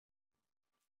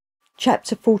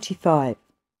Chapter 45.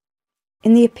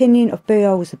 In the opinion of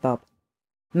Beelzebub,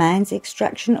 man's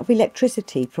extraction of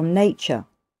electricity from nature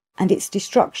and its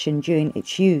destruction during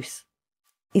its use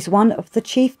is one of the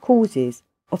chief causes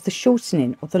of the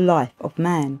shortening of the life of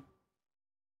man.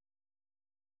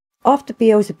 After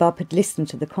Beelzebub had listened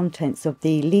to the contents of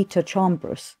the Lita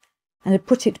Chambrus and had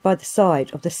put it by the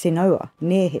side of the Sinoa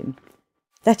near him,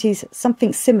 that is,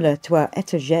 something similar to our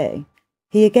etagere,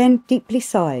 he again deeply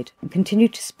sighed and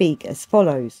continued to speak as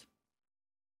follows.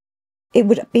 It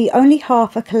would be only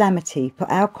half a calamity for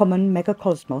our common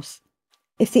megacosmos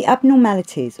if the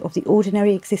abnormalities of the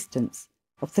ordinary existence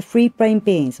of the free-brain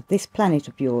beings of this planet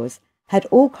of yours had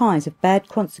all kinds of bad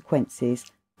consequences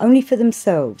only for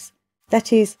themselves,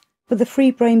 that is, for the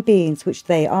free-brain beings which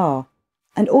they are,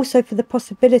 and also for the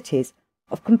possibilities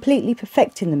of completely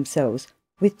perfecting themselves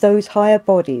with those higher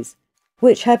bodies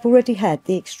which have already had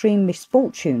the extreme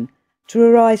misfortune to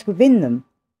arise within them,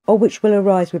 or which will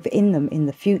arise within them in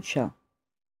the future.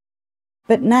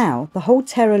 But now the whole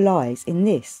terror lies in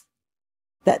this,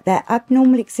 that their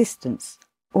abnormal existence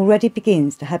already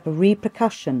begins to have a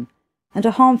repercussion and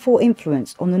a harmful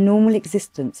influence on the normal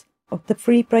existence of the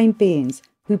free-brain beings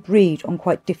who breed on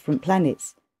quite different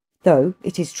planets, though,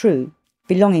 it is true,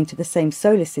 belonging to the same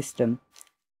solar system,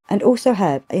 and also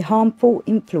have a harmful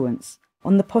influence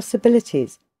on the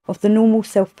possibilities of the normal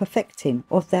self-perfecting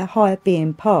of their higher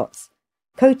being parts,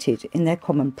 coated in their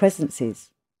common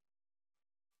presences.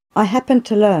 I happened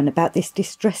to learn about this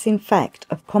distressing fact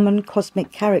of common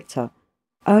cosmic character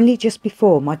only just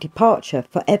before my departure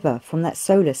forever from that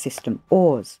solar system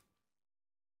Ours.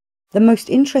 The most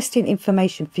interesting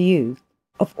information for you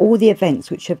of all the events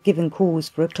which have given cause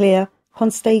for a clear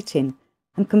constating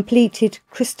and completed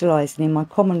crystallizing in my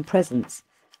common presence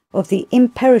of the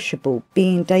imperishable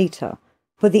being data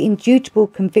for the indubitable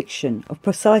conviction of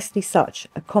precisely such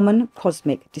a common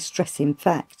cosmic distressing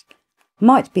fact,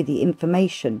 might be the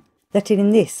information that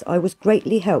in this I was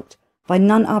greatly helped by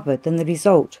none other than the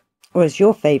result, or as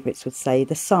your favourites would say,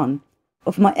 the son,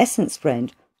 of my essence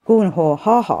friend Gurnjieff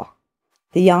Haha,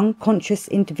 the young conscious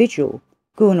individual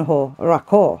Gurnjieff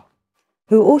Rakor,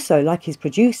 who also, like his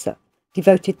producer,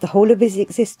 devoted the whole of his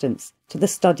existence to the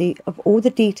study of all the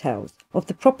details of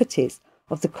the properties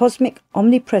of the cosmic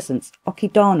omnipresence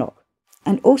Okidanok,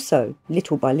 and also,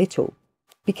 little by little,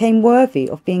 became worthy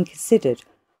of being considered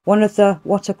one of the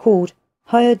what are called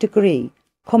higher degree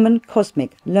common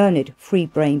cosmic learned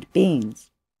free-brained beings.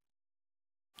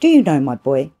 Do you know, my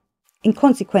boy, in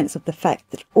consequence of the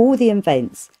fact that all the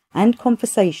events and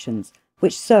conversations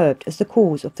which served as the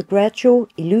cause of the gradual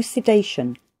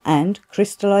elucidation and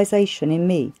crystallization in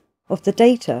me of the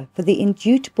data for the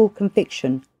indubitable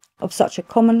conviction of such a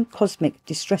common cosmic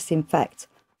distressing fact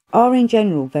are in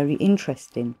general very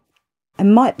interesting,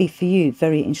 and might be for you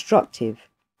very instructive,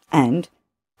 and,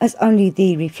 as only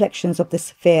the reflections of the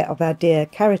sphere of our dear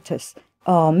Caritas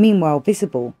are meanwhile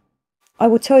visible, I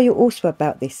will tell you also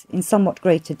about this in somewhat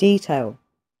greater detail,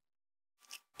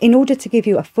 in order to give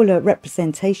you a fuller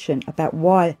representation about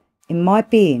why in my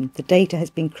being the data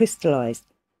has been crystallized.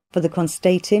 For the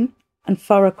constating and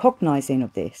thorough cognizing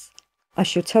of this, I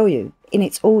shall tell you, in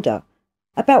its order,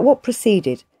 about what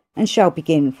proceeded and shall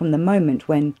begin from the moment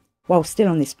when, while still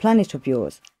on this planet of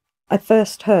yours, I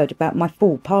first heard about my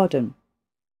full pardon.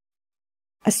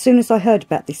 As soon as I heard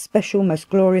about this special, most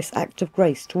glorious act of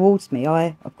grace towards me,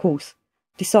 I, of course,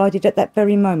 decided at that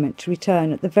very moment to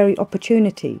return at the very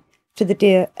opportunity to the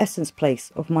dear essence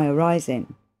place of my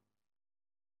arising.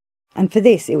 And for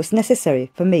this it was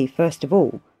necessary for me, first of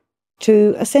all,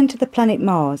 to ascend to the planet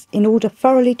Mars in order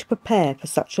thoroughly to prepare for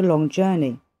such a long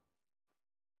journey.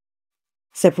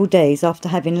 Several days after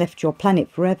having left your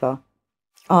planet forever,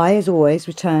 I, as always,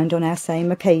 returned on our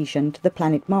same occasion to the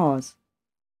planet Mars.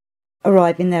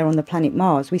 Arriving there on the planet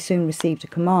Mars, we soon received a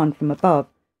command from above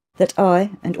that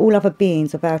I and all other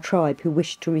beings of our tribe who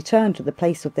wished to return to the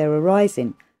place of their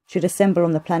arising should assemble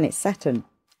on the planet Saturn,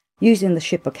 using the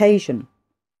ship Occasion,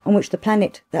 on which the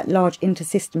planet, that large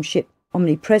intersystem ship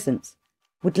Omnipresence,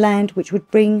 would land, which would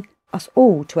bring us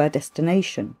all to our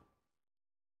destination.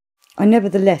 I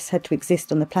nevertheless had to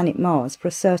exist on the planet Mars for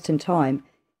a certain time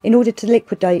in order to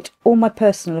liquidate all my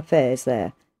personal affairs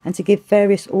there and to give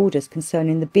various orders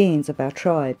concerning the beings of our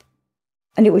tribe.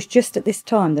 And it was just at this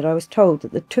time that I was told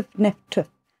that the Tuf-Nef-Tuf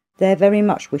there very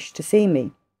much wished to see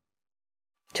me.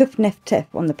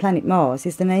 Tuf-Nef-Tef on the planet Mars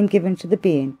is the name given to the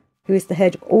being who is the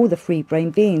head of all the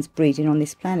free-brain beings breeding on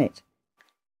this planet,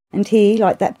 and he,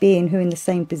 like that being who in the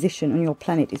same position on your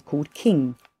planet is called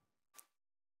King.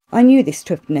 I knew this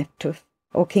Tuf-Nef-Tuf,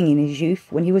 or King in his youth,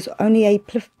 when he was only a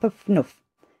Pluf-Puff-Nuff,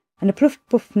 and a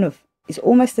Pluf-Puff-Nuff is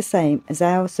almost the same as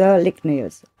our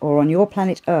Zerlichnias, or on your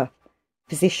planet Earth,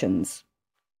 physicians.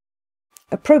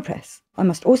 Apropos, I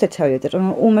must also tell you that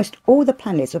on almost all the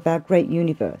planets of our great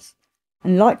universe,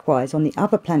 and likewise on the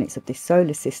other planets of this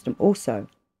solar system also,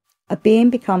 a being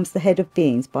becomes the head of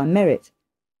beings by merit,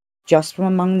 just from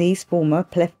among these former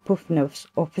plethpufnufs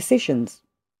or physicians.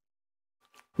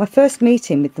 My first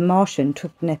meeting with the Martian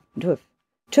Tufnef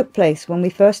took place when we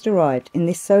first arrived in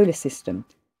this solar system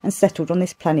and settled on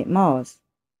this planet Mars.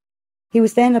 He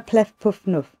was then a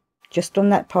plethpufnuf, just on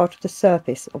that part of the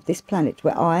surface of this planet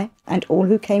where I, and all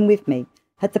who came with me,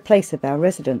 had the place of our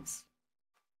residence.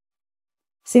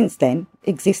 Since then,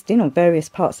 existing on various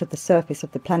parts of the surface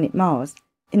of the planet Mars,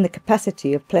 in the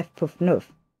capacity of plethpufnuf,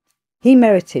 he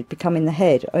merited becoming the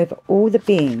head over all the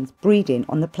beings breeding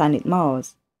on the planet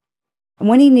Mars. And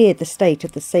when he neared the state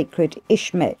of the sacred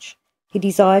Ishmech, he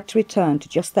desired to return to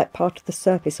just that part of the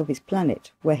surface of his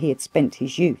planet where he had spent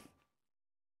his youth.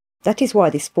 That is why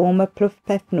this former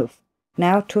Plufpefnuf,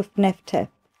 now Tufneftef,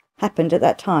 happened at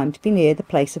that time to be near the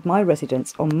place of my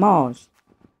residence on Mars.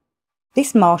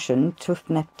 This Martian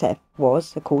Tufneftef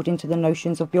was, according to the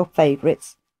notions of your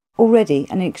favourites, already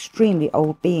an extremely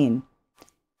old being.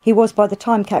 He was by the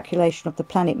time calculation of the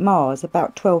planet Mars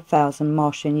about 12,000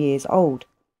 Martian years old,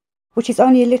 which is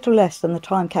only a little less than the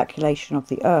time calculation of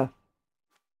the Earth.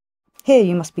 Here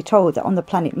you must be told that on the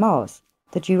planet Mars,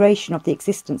 the duration of the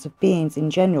existence of beings in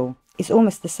general is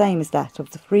almost the same as that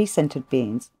of the free-centred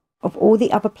beings of all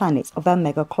the other planets of our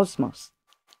megacosmos,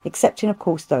 excepting of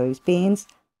course those beings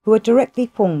who are directly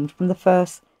formed from the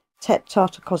first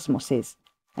tetracosmoses,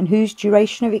 and whose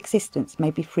duration of existence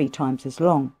may be 3 times as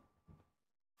long.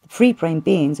 The free-brain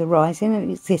beings arising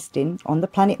and existing on the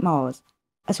planet Mars,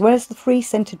 as well as the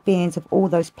free-centred beings of all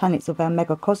those planets of our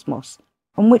megacosmos,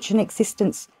 on which an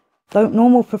existence, though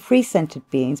normal for free-centred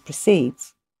beings,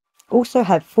 proceeds, also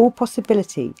have full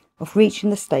possibility of reaching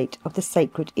the state of the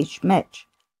sacred Ishmech,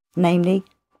 namely,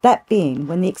 that being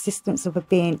when the existence of a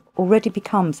being already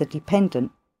becomes a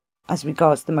dependent, as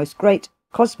regards the most great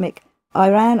cosmic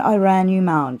Iran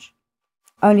Umanj,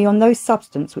 only on those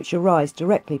substance which arise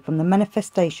directly from the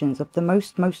manifestations of the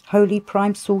most holy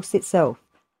prime source itself,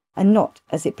 and not,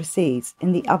 as it proceeds,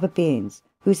 in the other beings,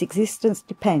 whose existence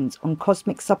depends on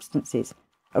cosmic substances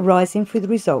arising through the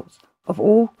results of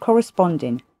all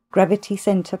corresponding gravity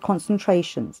centre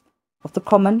concentrations of the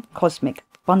common cosmic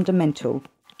fundamental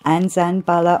Anzan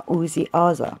Bala Uzi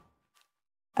Aza.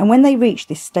 And when they reach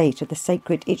this state of the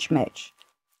sacred Ishmech,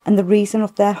 and the reason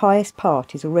of their highest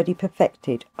part is already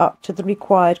perfected up to the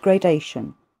required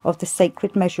gradation of the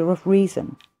sacred measure of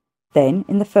reason, then,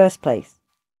 in the first place,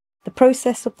 the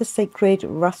process of the sacred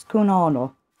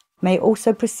Raskunano may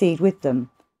also proceed with them,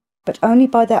 but only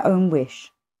by their own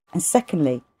wish, and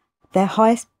secondly, their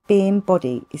highest being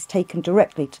body is taken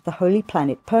directly to the holy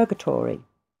planet Purgatory.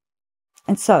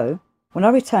 And so, when I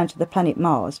returned to the planet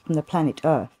Mars from the planet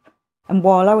Earth, and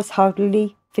while I was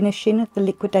hardly finishing the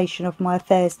liquidation of my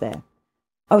affairs there,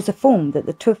 I was informed that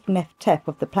the Tufneftef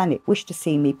of the planet wished to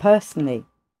see me personally.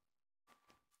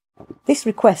 This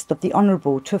request of the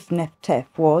Honourable Tufneftef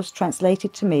was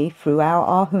translated to me through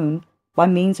our Ahun by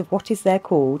means of what is there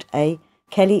called a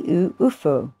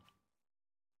Keli-u-Ufu.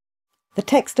 The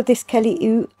text of this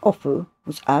Keli-u-Ufu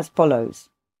was as follows.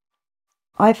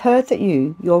 I have heard that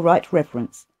you, your right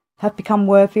reverence, have become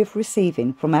worthy of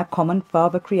receiving from our common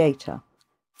Father Creator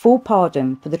full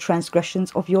pardon for the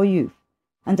transgressions of your youth,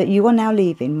 and that you are now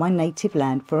leaving my native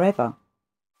land forever.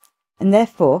 And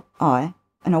therefore I,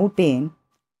 an old being,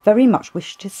 very much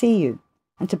wish to see you,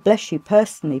 and to bless you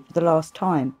personally for the last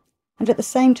time, and at the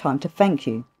same time to thank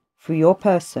you, through your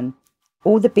person,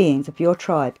 all the beings of your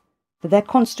tribe, for their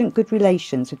constant good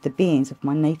relations with the beings of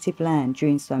my native land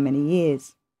during so many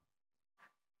years.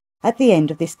 At the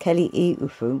end of this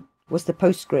Keli-u-Ufu was the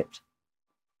postscript.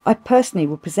 I personally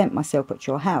will present myself at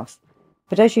your house,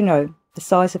 but as you know, the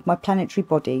size of my planetary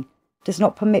body does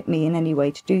not permit me in any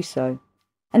way to do so,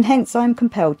 and hence I am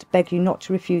compelled to beg you not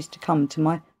to refuse to come to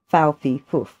my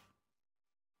Falfi-Fuf.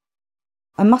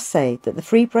 I must say that the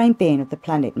free-brain being of the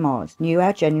planet Mars knew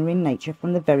our genuine nature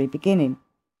from the very beginning,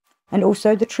 and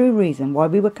also the true reason why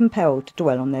we were compelled to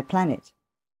dwell on their planet.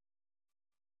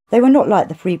 They were not like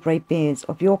the free-brain beings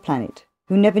of your planet,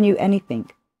 who never knew anything,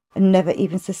 and never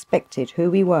even suspected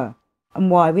who we were and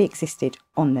why we existed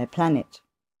on their planet.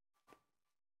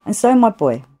 And so, my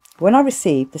boy, when I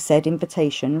received the said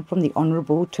invitation from the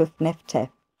Honourable Tufneftef,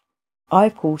 I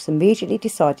of course immediately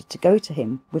decided to go to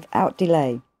him without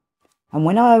delay, and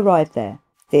when I arrived there,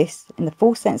 this, in the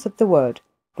full sense of the word,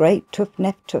 great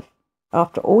Tufneftuf,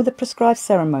 after all the prescribed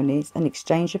ceremonies and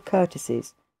exchange of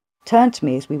courtesies, turned to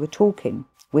me as we were talking,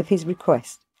 with his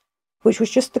request, which was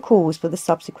just the cause for the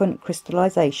subsequent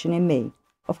crystallization in me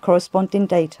of corresponding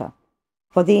data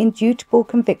for the indubitable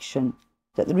conviction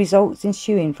that the results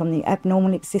ensuing from the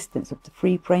abnormal existence of the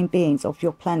free-brain beings of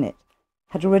your planet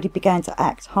had already begun to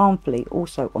act harmfully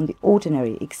also on the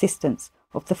ordinary existence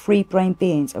of the free-brain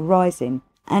beings arising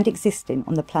and existing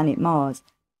on the planet Mars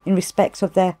in respect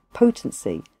of their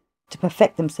potency to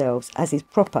perfect themselves as is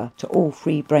proper to all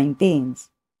free-brain beings.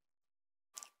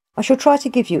 I shall try to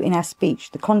give you in our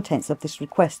speech the contents of this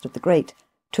request of the great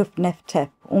Tuf-Neftep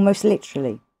almost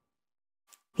literally.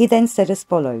 He then said as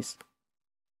follows: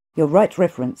 Your Right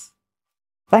Reverence,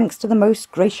 thanks to the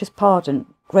most gracious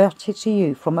pardon granted to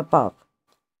you from above,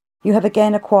 you have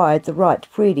again acquired the right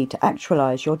freely to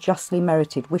actualize your justly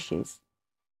merited wishes.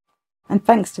 And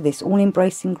thanks to this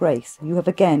all-embracing grace, you have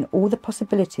again all the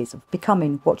possibilities of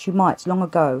becoming what you might long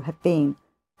ago have been,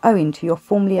 owing to your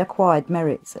formerly acquired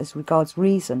merits as regards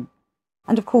reason.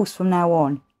 And of course from now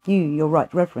on, you, Your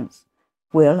Right Reverence,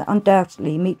 will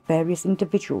undoubtedly meet various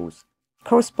individuals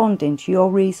corresponding to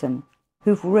your reason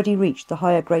who have already reached the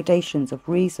higher gradations of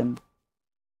reason.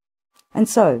 And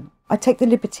so, I take the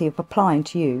liberty of applying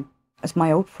to you, as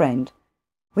my old friend,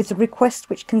 with the request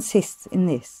which consists in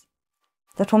this,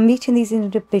 that on meeting these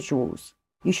individuals,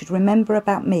 you should remember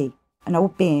about me, an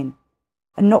old being,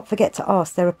 and not forget to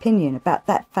ask their opinion about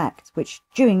that fact which,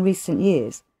 during recent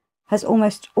years, has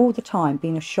almost all the time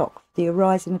been a shock for the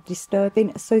arising of disturbing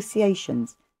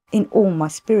associations in all my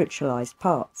spiritualized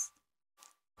parts,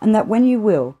 and that when you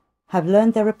will have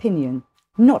learned their opinion,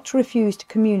 not to refuse to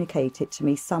communicate it to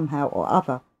me somehow or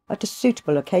other at a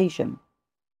suitable occasion.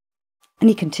 And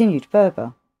he continued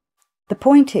further, the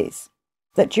point is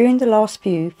that during the last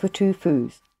few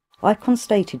Futufus, I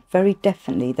constated very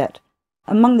definitely that,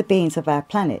 among the beings of our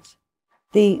planet,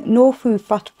 the Norfu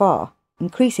Fatwa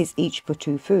increases each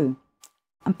Futufu,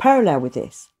 and parallel with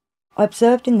this, I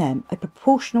observed in them a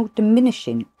proportional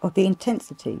diminishing of the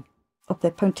intensity of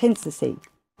their potency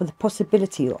for the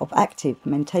possibility of active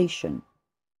mentation.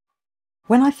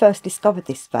 When I first discovered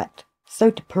this fact, so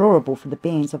deplorable for the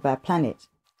beings of our planet,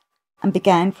 and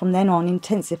began from then on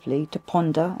intensively to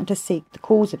ponder and to seek the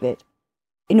cause of it,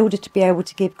 in order to be able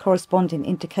to give corresponding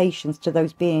indications to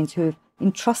those beings who have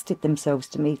entrusted themselves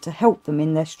to me to help them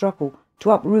in their struggle to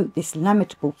uproot this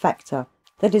lamentable factor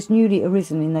that has newly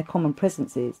arisen in their common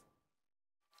presences,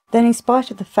 then in spite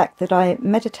of the fact that I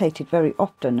meditated very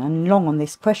often and long on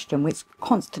this question which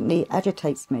constantly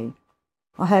agitates me,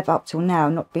 I have up till now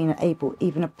not been able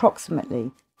even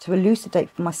approximately to elucidate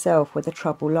for myself where the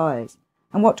trouble lies,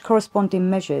 and what corresponding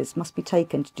measures must be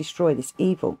taken to destroy this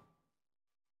evil.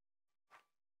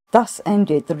 Thus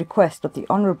ended the request of the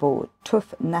Honourable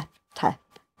Tuf-Neftep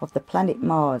of the planet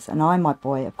Mars, and I, my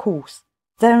boy, of course,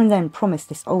 there and then promised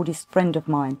this oldest friend of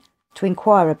mine to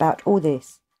inquire about all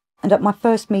this, and at my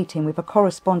first meeting with a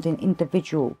corresponding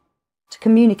individual, to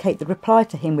communicate the reply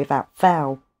to him without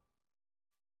fail.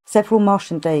 Several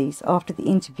Martian days after the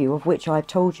interview of which I have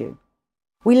told you,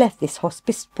 we left this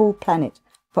hospitable planet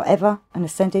for ever and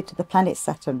ascended to the planet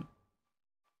Saturn.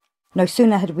 No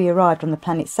sooner had we arrived on the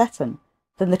planet Saturn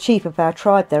than the chief of our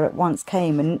tribe there at once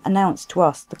came and announced to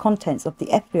us the contents of the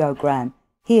epheogram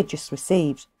he had just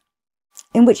received,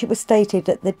 in which it was stated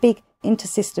that the big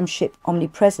intersystem ship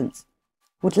Omnipresence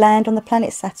would land on the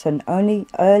planet Saturn only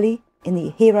early in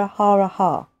the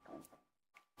Hira-Hara-Ha.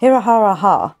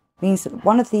 Hira-Hara-Ha means that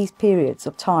one of these periods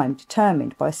of time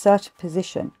determined by a certain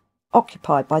position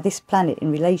occupied by this planet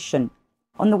in relation,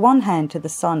 on the one hand to the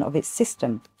sun of its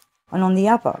system, and on the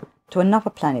other to another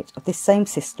planet of this same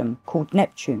system called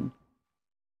Neptune.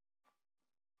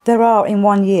 There are in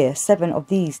 1 year 7 of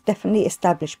these definitely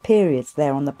established periods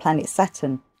there on the planet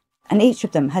Saturn, and each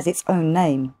of them has its own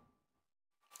name.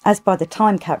 As by the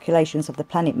time calculations of the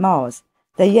planet Mars,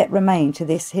 there yet remain to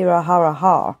this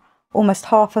Hira-Hara-Ha almost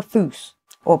half a fus,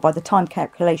 or by the time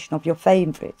calculation of your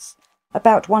favourites,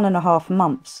 about 1.5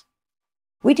 months.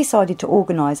 We decided to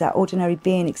organise our ordinary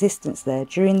being existence there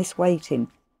during this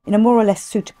waiting in a more or less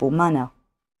suitable manner.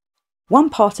 One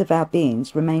part of our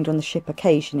beings remained on the ship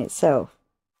occasion itself,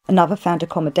 another found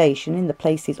accommodation in the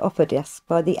places offered us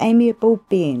by the amiable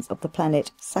beings of the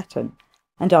planet Saturn,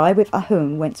 and I with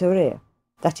Ahun went to Rir,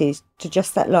 that is, to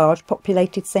just that large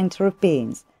populated centre of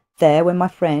beings, there where my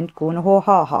friend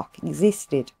Gornahor-Harhak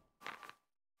existed.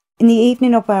 In the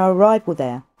evening of our arrival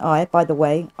there, I, by the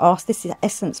way, asked this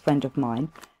essence friend of mine,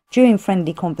 during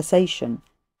friendly conversation,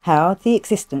 how the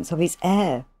existence of his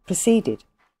heir proceeded,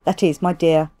 that is, my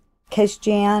dear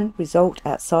Kesjian result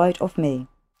outside of me,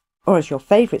 or as your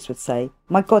favourites would say,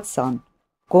 my godson,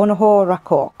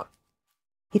 Gornahor-Rakok.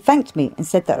 He thanked me and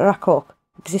said that Rakok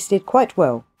existed quite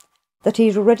well, that he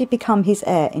had already become his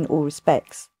heir in all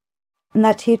respects, and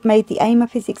that he had made the aim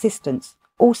of his existence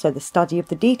also the study of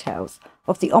the details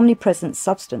of the omnipresent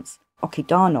substance,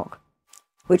 Okidarnok,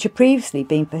 which had previously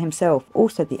been for himself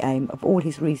also the aim of all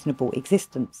his reasonable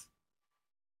existence.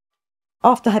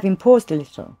 After having paused a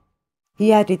little,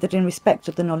 he added that in respect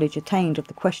of the knowledge attained of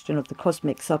the question of the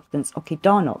cosmic substance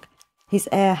Okidarnok, his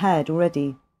air had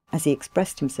already, as he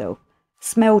expressed himself,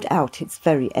 smelled out its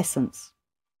very essence.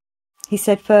 He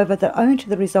said further that owing to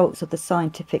the results of the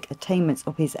scientific attainments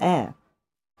of his air,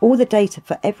 all the data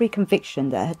for every conviction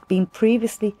that had been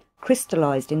previously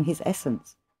crystallized in his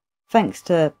essence, thanks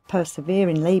to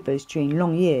persevering labours during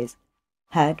long years,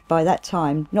 had by that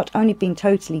time not only been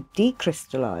totally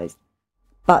decrystallized,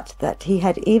 but that he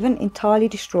had even entirely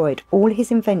destroyed all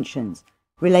his inventions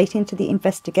relating to the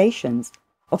investigations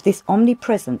of this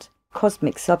omnipresent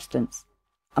cosmic substance,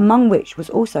 among which was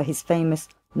also his famous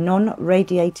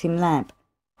non-radiating lamp,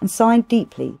 and sighing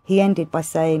deeply, he ended by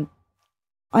saying,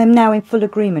 "I am now in full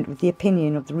agreement with the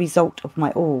opinion of the result of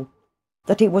my all,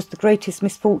 that it was the greatest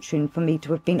misfortune for me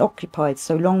to have been occupied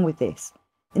so long with this,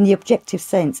 in the objective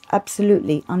sense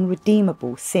absolutely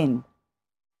unredeemable sin."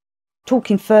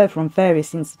 Talking further on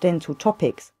various incidental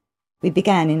topics, we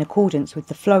began, in accordance with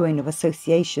the flowing of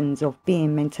associations of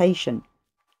being mentation,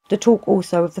 to talk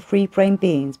also of the free-brain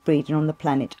beings breeding on the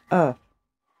planet Earth.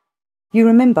 You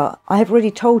remember, I have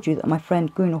already told you that my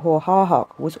friend Gunahor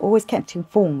Harhak was always kept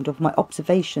informed of my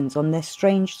observations on their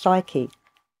strange psyche,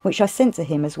 which I sent to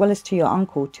him as well as to your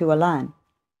uncle Tualan,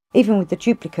 even with the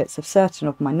duplicates of certain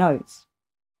of my notes.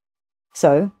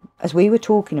 So, as we were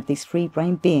talking of these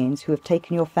free-brain beings who have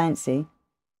taken your fancy,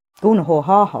 Gunahor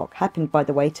Harhak happened by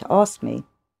the way to ask me,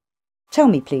 "Tell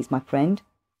me, please, my friend,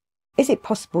 is it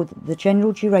possible that the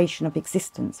general duration of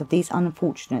existence of these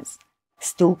unfortunates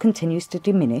still continues to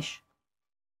diminish?"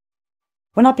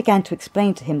 When I began to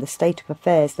explain to him the state of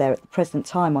affairs there at the present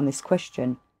time on this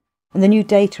question, and the new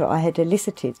data I had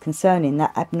elicited concerning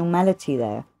that abnormality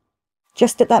there,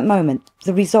 just at that moment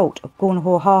the result of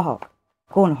Gunahor Harhak,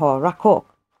 Gunahor Rakok,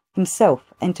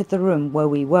 himself entered the room where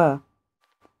we were.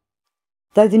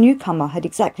 Though the newcomer had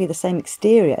exactly the same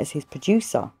exterior as his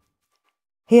producer,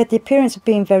 he had the appearance of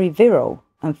being very virile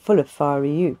and full of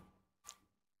fiery youth.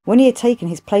 When he had taken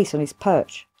his place on his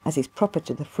perch, as is proper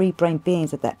to the free-brained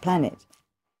beings of that planet,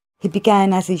 he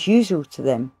began, as is usual to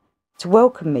them, to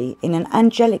welcome me in an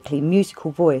angelically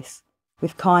musical voice,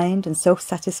 with kind and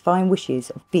self-satisfying wishes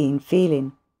of being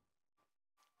feeling.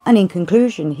 And in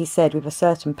conclusion he said with a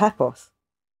certain pathos,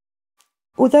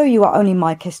 "Although you are only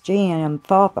my Kesgian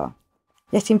father,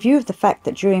 yet in view of the fact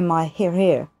that during my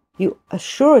here you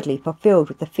assuredly fulfilled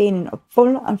with the feeling of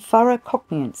full and thorough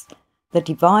cognizance the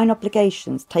divine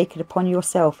obligations taken upon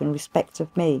yourself in respect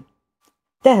of me,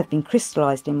 there have been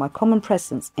crystallized in my common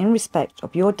presence in respect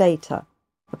of your data,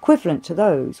 equivalent to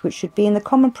those which should be in the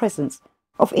common presence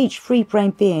of each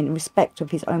free-brained being in respect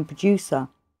of his own producer.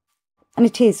 And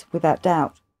it is, without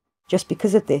doubt, just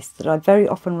because of this that I very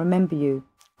often remember you,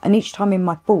 and each time in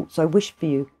my thoughts I wish for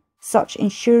you such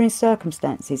ensuring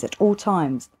circumstances at all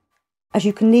times, as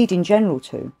you can lead in general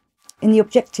to, in the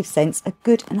objective sense, a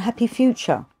good and happy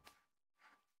future."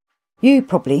 You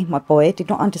probably, my boy, did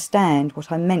not understand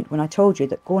what I meant when I told you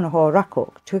that Gunahor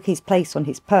Rakok took his place on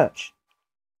his perch.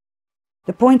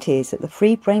 The point is that the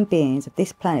free-brained beings of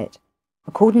this planet,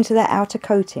 according to their outer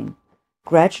coating,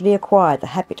 gradually acquired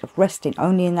the habit of resting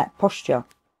only in that posture,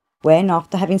 when,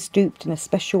 after having stooped in a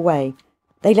special way,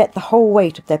 they let the whole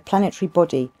weight of their planetary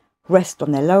body rest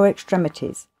on their lower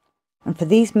extremities, and for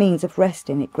these means of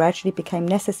resting it gradually became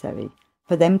necessary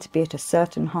for them to be at a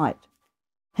certain height.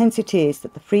 Hence it is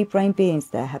that the free-brained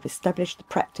beings there have established the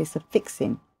practice of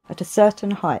fixing, at a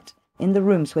certain height, in the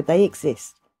rooms where they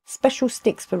exist, special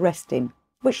sticks for resting,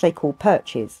 which they call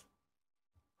perches.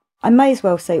 I may as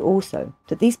well say also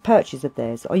that these perches of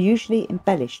theirs are usually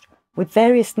embellished with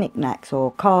various knick-knacks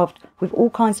or carved with all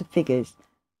kinds of figures,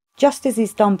 just as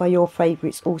is done by your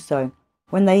favourites also,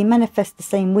 when they manifest the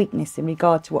same weakness in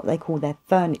regard to what they call their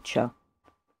furniture.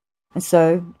 And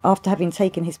so, after having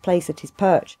taken his place at his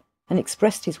perch, and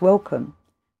expressed his welcome,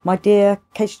 my dear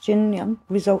Kesjinyan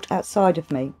result outside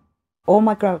of me, or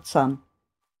my grandson,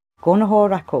 Gunahor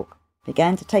Rakok,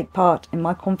 began to take part in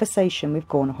my conversation with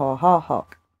Gunahor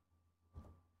Harhak.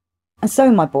 And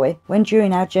so, my boy, when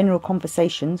during our general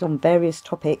conversations on various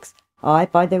topics, I,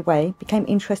 by the way, became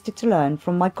interested to learn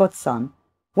from my godson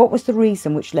what was the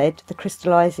reason which led to the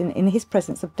crystallizing in his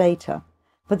presence of data,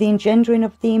 for the engendering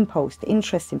of the impulse to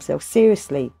interest himself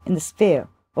seriously in the sphere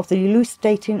of the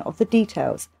elucidating of the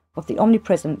details of the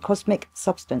omnipresent cosmic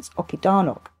substance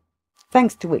Okidarnok,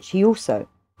 thanks to which he also,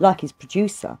 like his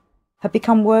producer, had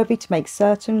become worthy to make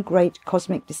certain great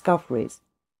cosmic discoveries,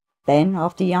 Then,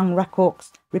 after young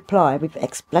Rakork's reply with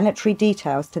explanatory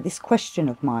details to this question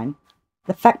of mine,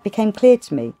 the fact became clear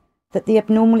to me that the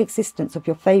abnormal existence of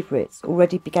your favourites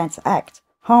already began to act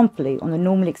harmfully on the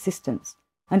normal existence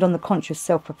and on the conscious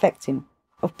self-perfecting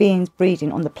of beings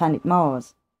breeding on the planet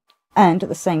Mars. And at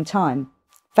the same time,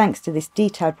 thanks to this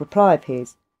detailed reply of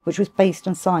his, which was based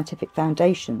on scientific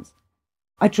foundations,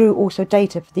 I drew also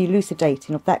data for the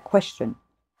elucidating of that question,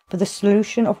 for the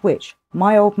solution of which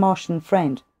my old Martian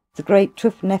friend, the great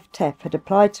Tuf Neftef, had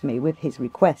applied to me with his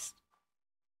request.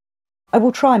 I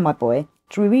will try, my boy,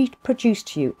 to reproduce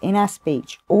to you in our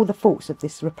speech all the faults of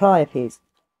this reply of his,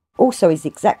 also as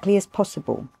exactly as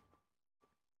possible.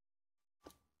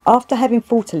 After having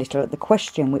thought a little at the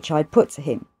question which I had put to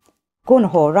him,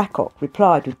 Gurnjieff Rakork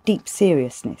replied with deep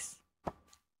seriousness.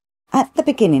 At the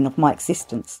beginning of my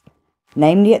existence,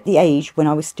 namely at the age when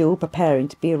I was still preparing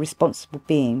to be a responsible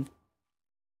being,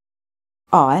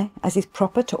 I, as is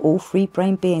proper to all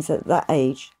free-brained beings at that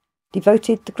age,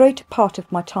 devoted the greater part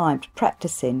of my time to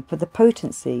practising for the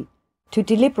potency to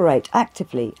deliberate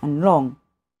actively and long,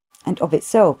 and of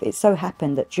itself it so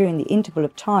happened that during the interval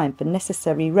of time for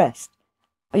necessary rest,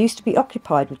 I used to be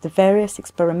occupied with the various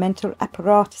experimental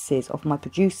apparatuses of my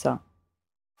producer.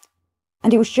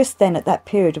 And it was just then at that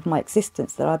period of my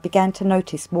existence that I began to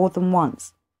notice more than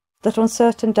once that on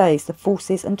certain days the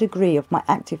forces and degree of my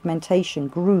active mentation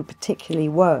grew particularly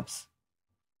worse.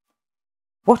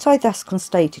 What I thus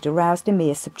constated aroused in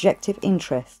me a subjective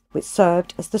interest which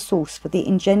served as the source for the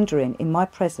engendering in my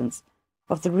presence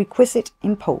of the requisite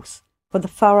impulse for the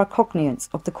thorough cognizance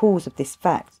of the cause of this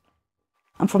fact,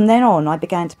 and from then on I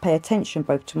began to pay attention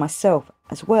both to myself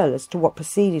as well as to what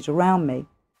proceeded around me,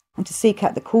 and to seek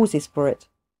out the causes for it,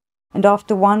 and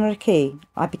after one recce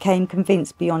I became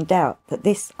convinced beyond doubt that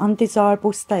this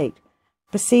undesirable state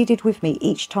proceeded with me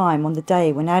each time on the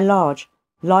day when our large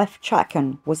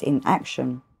life-chakan was in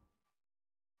action.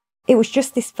 It was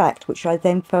just this fact which I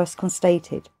then first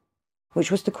constated, which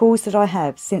was the cause that I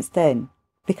have, since then,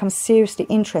 become seriously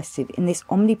interested in this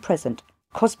omnipresent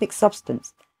cosmic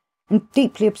substance and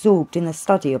deeply absorbed in the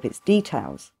study of its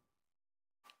details.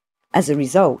 As a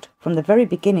result, from the very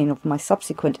beginning of my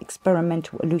subsequent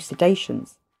experimental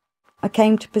elucidations, I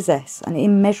came to possess an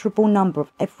immeasurable number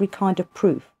of every kind of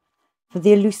proof for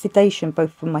the elucidation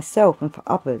both for myself and for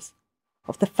others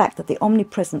of the fact that the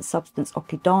omnipresent substance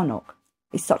Okidarnok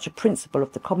is such a principle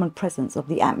of the common presence of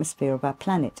the atmosphere of our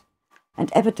planet, and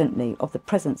evidently of the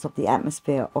presence of the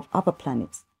atmosphere of other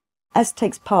planets, as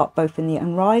takes part both in the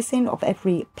arising of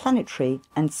every planetary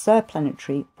and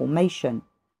surplanetary formation,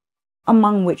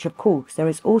 among which of course there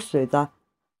is also the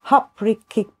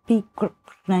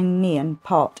Haprikipikranian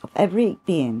part of every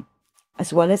being,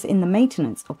 as well as in the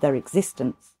maintenance of their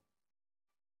existence.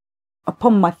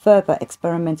 Upon my further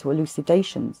experimental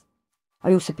elucidations,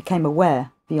 I also became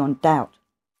aware, beyond doubt,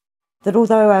 that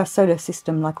although our solar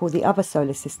system, like all the other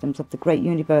solar systems of the great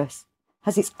universe,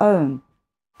 has its own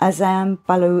Azam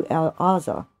Balu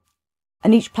al-Azar,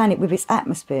 and each planet with its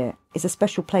atmosphere is a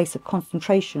special place of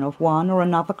concentration of one or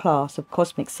another class of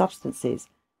cosmic substances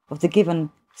of the given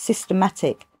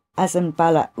systematic Azam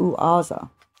Bala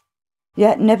u-Azar,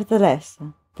 yet nevertheless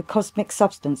the cosmic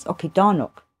substance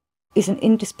Okidarnok is an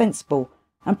indispensable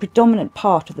and predominant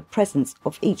part of the presence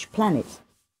of each planet.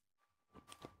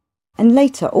 And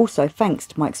later, also thanks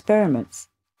to my experiments,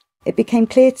 it became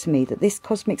clear to me that this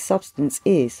cosmic substance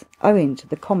is, owing to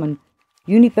the common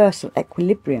universal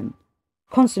equilibrium,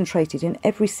 concentrated in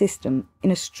every system in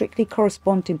a strictly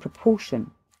corresponding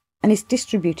proportion, and is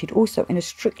distributed also in a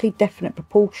strictly definite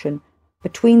proportion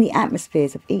between the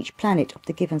atmospheres of each planet of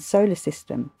the given solar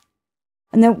system,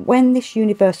 and that when this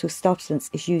universal substance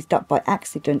is used up by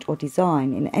accident or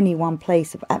design in any one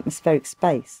place of atmospheric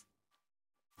space,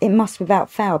 it must without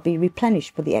fail be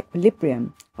replenished for the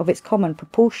equilibrium of its common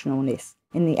proportionalness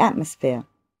in the atmosphere,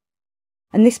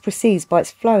 and this proceeds by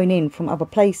its flowing in from other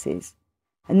places,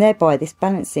 and thereby this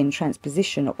balancing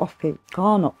transposition of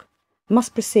Okidarnok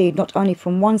must proceed not only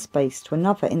from one space to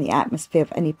another in the atmosphere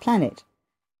of any planet,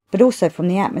 but also from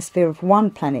the atmosphere of one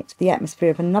planet to the atmosphere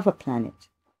of another planet.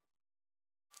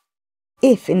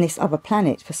 If in this other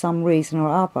planet, for some reason or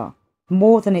other,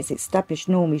 more than its established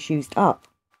norm is used up.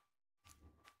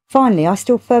 Finally, I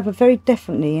still further very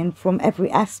definitely and from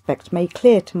every aspect made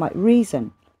clear to my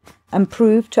reason, and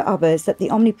prove to others that the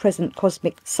omnipresent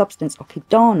cosmic substance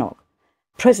Okidarnok,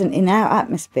 present in our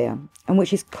atmosphere, and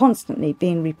which is constantly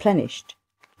being replenished,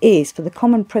 is, for the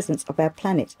common presence of our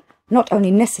planet, not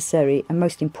only necessary and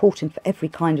most important for every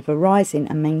kind of arising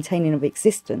and maintaining of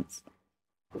existence,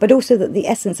 but also that the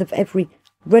essence of every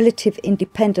relative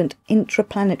independent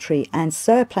intraplanetary and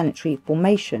surplanetary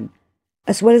formation,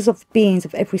 as well as of the beings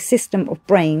of every system of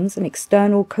brains and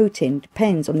external coating,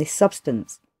 depends on this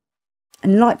substance,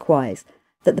 and likewise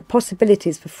that the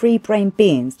possibilities for free brain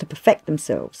beings to perfect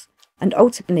themselves and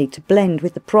ultimately to blend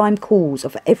with the prime cause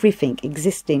of everything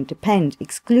existing depend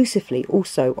exclusively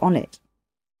also on it.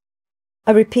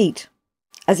 I repeat,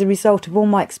 as a result of all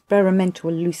my experimental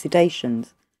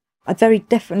elucidations, I very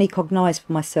definitely cognised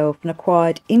for myself and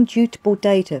acquired indubitable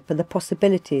data for the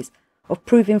possibilities of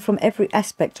proving from every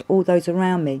aspect to all those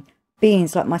around me,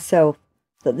 beings like myself,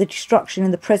 that the destruction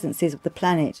in the presences of the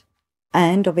planet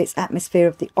and of its atmosphere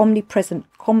of the omnipresent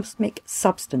cosmic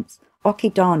substance,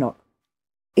 Okidanok,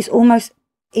 is almost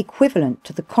equivalent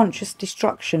to the conscious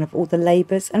destruction of all the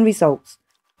labours and results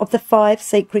of the 5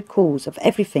 sacred calls of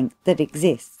everything that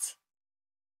exists.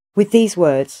 With these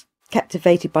words,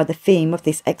 captivated by the theme of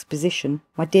this exposition,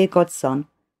 my dear godson,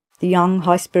 the young,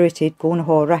 high-spirited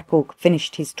Gornahor Rakalk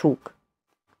finished his talk.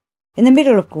 In the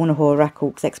middle of Gornahor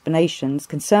Rakalk's explanations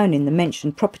concerning the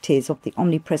mentioned properties of the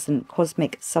omnipresent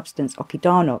cosmic substance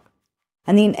Okidanok,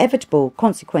 and the inevitable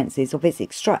consequences of its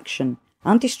extraction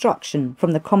and destruction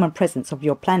from the common presence of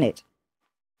your planet,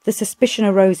 the suspicion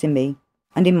arose in me,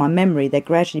 and in my memory there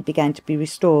gradually began to be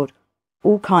restored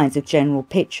all kinds of general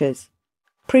pictures,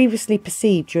 previously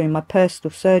perceived during my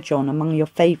personal sojourn among your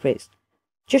favourites,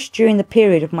 just during the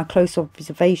period of my close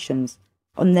observations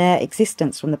on their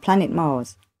existence from the planet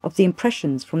Mars, of the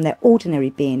impressions from their ordinary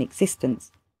being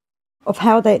existence, of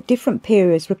how they at different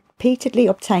periods repeatedly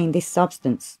obtained this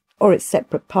substance, or its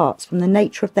separate parts, from the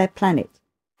nature of their planet,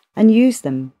 and used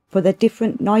them for their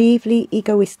different naively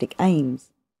egoistic aims.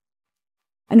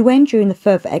 And when, during the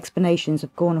further explanations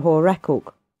of Gornahor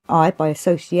Rakalk, I, by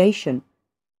association,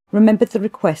 remembered the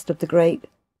request of the great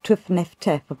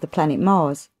Tuf-Neftef of the planet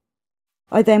Mars,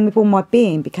 I then with all my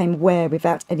being became aware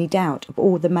without any doubt of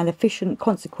all the maleficent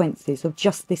consequences of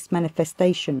just this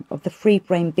manifestation of the free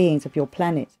brain beings of your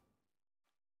planet.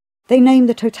 They name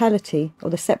the totality or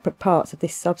the separate parts of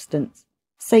this substance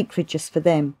sacred just for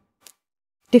them,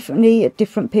 differently at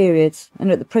different periods, and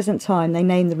at the present time they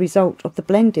name the result of the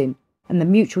blending and the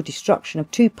mutual destruction of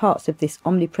 2 parts of this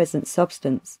omnipresent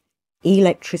substance,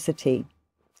 electricity.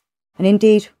 And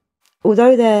indeed,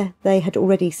 although they had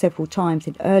already several times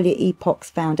in earlier epochs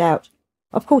found out,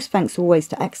 of course thanks always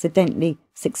to accidentally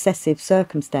successive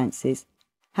circumstances,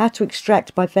 how to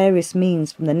extract by various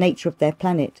means from the nature of their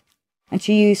planet, and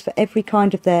to use for every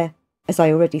kind of their, as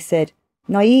I already said,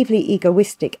 naively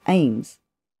egoistic aims,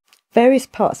 various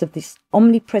parts of this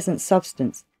omnipresent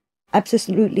substance,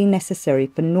 absolutely necessary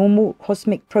for normal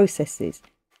cosmic processes,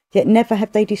 yet never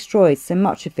have they destroyed so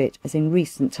much of it as in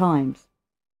recent times.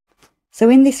 So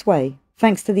in this way,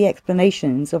 thanks to the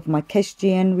explanations of my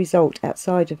Kesgian result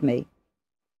outside of me,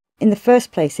 in the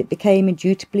first place it became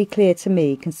indubitably clear to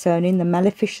me concerning the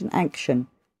maleficent action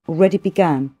already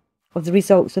begun of the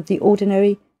results of the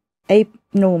ordinary,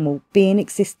 abnormal being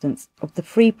existence of the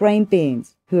free brain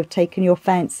beings who have taken your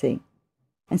fancy,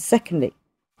 and secondly,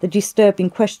 the disturbing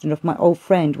question of my old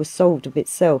friend was solved of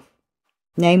itself,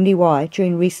 namely why,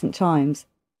 during recent times,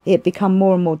 it had become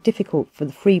more and more difficult for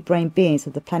the free brain beings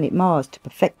of the planet Mars to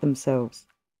perfect themselves.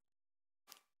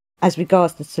 As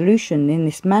regards the solution in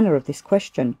this manner of this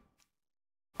question,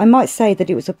 I might say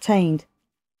that it was obtained,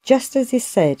 just as is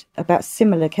said about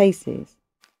similar cases,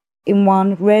 in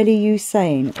one rarely used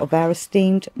saying of our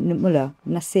esteemed Mullah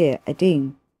Nasir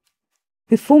ad-Din,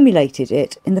 who formulated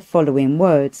it in the following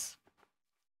words: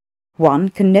 "One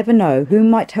can never know who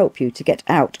might help you to get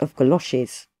out of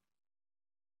galoshes."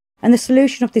 And the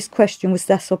solution of this question was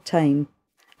thus obtained,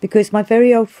 because my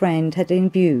very old friend had in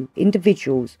view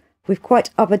individuals with quite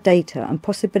other data and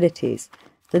possibilities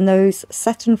than those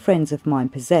Saturn friends of mine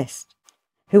possessed,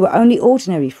 who were only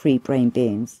ordinary free brain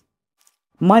beings.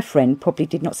 My friend probably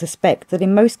did not suspect that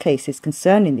in most cases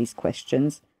concerning these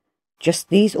questions, just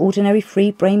these ordinary free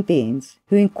brain beings,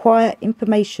 who inquire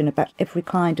information about every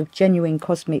kind of genuine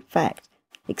cosmic fact,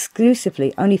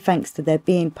 exclusively only thanks to their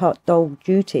being part dole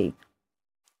duty,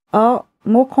 are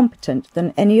more competent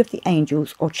than any of the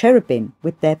angels or cherubim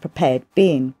with their prepared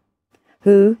being,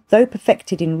 who, though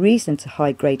perfected in reason to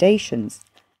high gradations,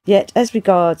 yet as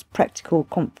regards practical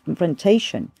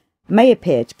confrontation, may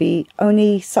appear to be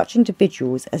only such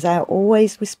individuals as our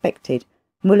always respected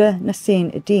Mullah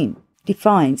Nasir ad-Din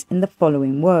defines in the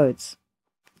following words: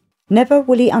 "Never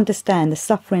will he understand the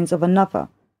sufferings of another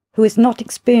who has not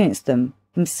experienced them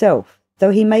himself,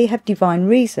 though he may have divine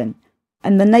reason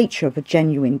and the nature of a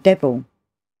genuine devil."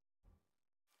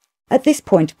 At this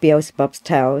point of Beelzebub's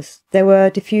tales, there were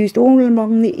diffused all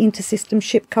along the intersystem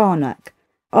ship Karnak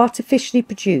artificially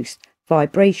produced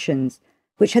vibrations,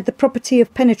 which had the property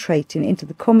of penetrating into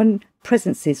the common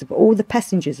presences of all the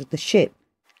passengers of the ship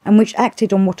and which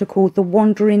acted on what are called the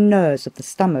wandering nerves of the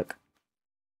stomach.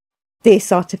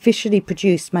 This artificially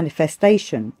produced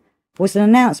manifestation was an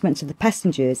announcement to the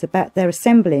passengers about their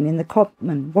assembling in the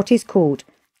common what is called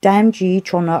Damji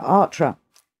Trona Atra,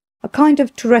 a kind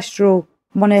of terrestrial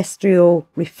monasterial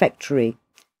refectory,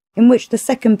 in which the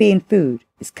second being food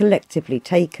is collectively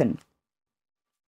taken.